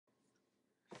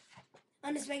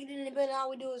Unexpected in the building, all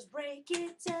we do is break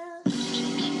it down.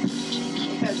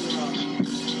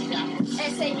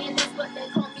 S.A.N. that's what they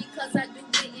call me, cause I do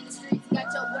it in the streets.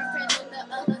 Got your boyfriend on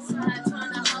the other side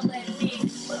trying to holler at me.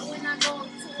 But when I go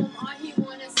to him, all he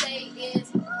wanna say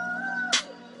is,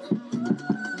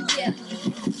 yeah,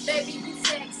 baby, you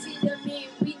sexy to me.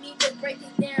 We need to break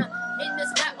it down. In the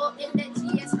spot or in that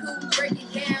GS coupe, break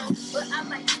it down. But I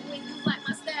like you when you like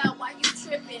my style. Why you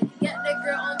tripping? Got that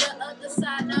girl on the other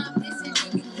side. Now I'm dissing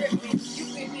and you gripping. You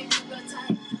gripping, you real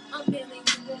tight. I'm feeling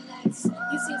you real nice.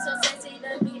 You seem so sexy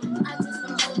to me. I just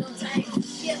wanna hold on tight.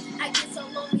 Yeah, I get so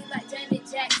lonely like Janet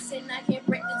Jackson. I can't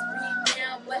break this beat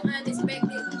down, but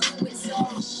unexpected do it so.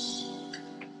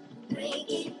 Break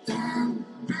it down.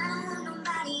 I want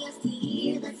nobody else to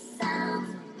hear the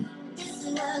sound. This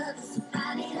love is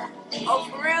private. Oh,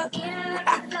 for real?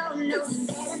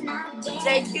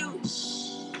 JQ.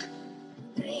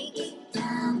 Break it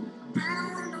down.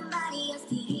 I want nobody else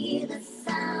to hear the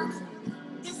sound.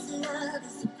 This love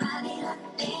is private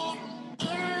affair.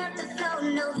 Air at the flow,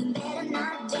 no, you better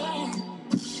not dare.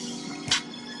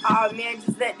 Oh man,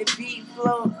 just let the beat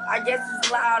flow. I guess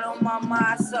it's loud on my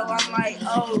mind, so I'm like,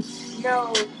 oh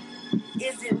no,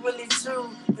 is it really true?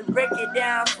 To break it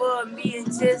down for me and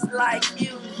just like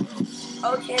you.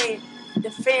 Okay,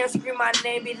 the fans scream my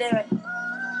name, be there,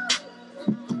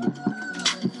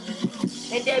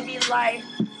 and they be like,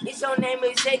 it's your name,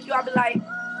 it's JQ. I be like,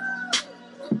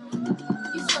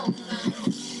 You so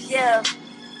fine. yeah.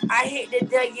 I hit the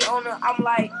Dougie on her. I'm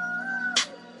like,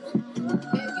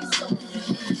 Baby, you so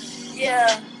fine.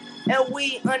 yeah. And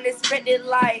we unexpected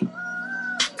like,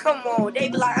 come on. They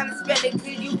be like, unexpected,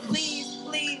 could you please,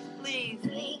 please, please?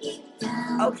 Break it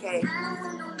down. Okay. I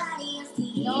want nobody else to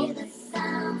hear the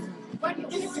sound.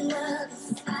 This love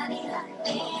is private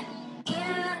affair.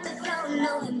 Air at the flow,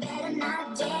 no, you better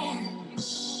not dare.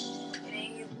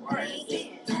 Break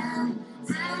it down.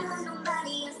 I want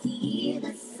nobody else to hear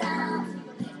the sound.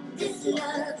 This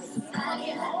love is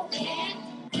private affair.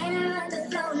 Air at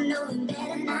the flow, no, you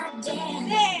better not dare.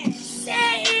 Man,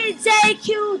 say it's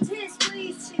JQ, just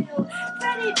please chill.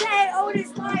 Pretty day on this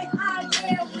mic, I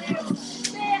get real.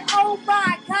 Man, oh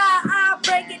my God, I'll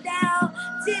break it down.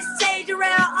 Just change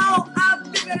around, oh, I'm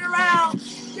flipping around.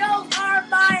 Those are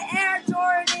my Air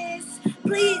Jordans.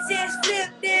 Please just flip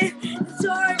this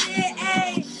Jordan,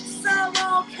 ayy.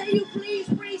 Someone, can you please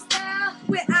freestyle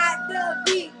without the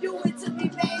beat? Do it to me,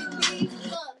 baby.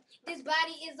 Look, this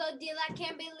body is a deal. I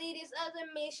can't believe this other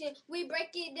mission. We break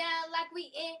it down like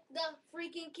we in the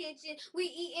freaking kitchen. We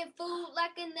eating food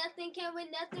like a nothing can with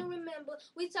nothing. Remember,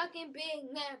 we talking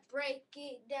big man. Break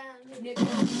it down,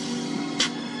 nigga.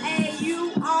 And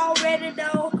you already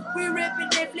know we ripping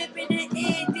and flipping it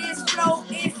in this flow.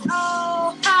 It's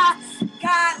all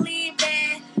godly,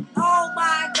 man. Oh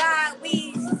my God,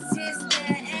 we just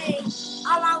man. Hey,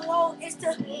 all I want is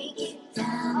to break it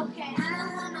down. Okay. I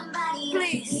don't want nobody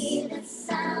Please. else to hear the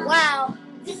sound. Wow.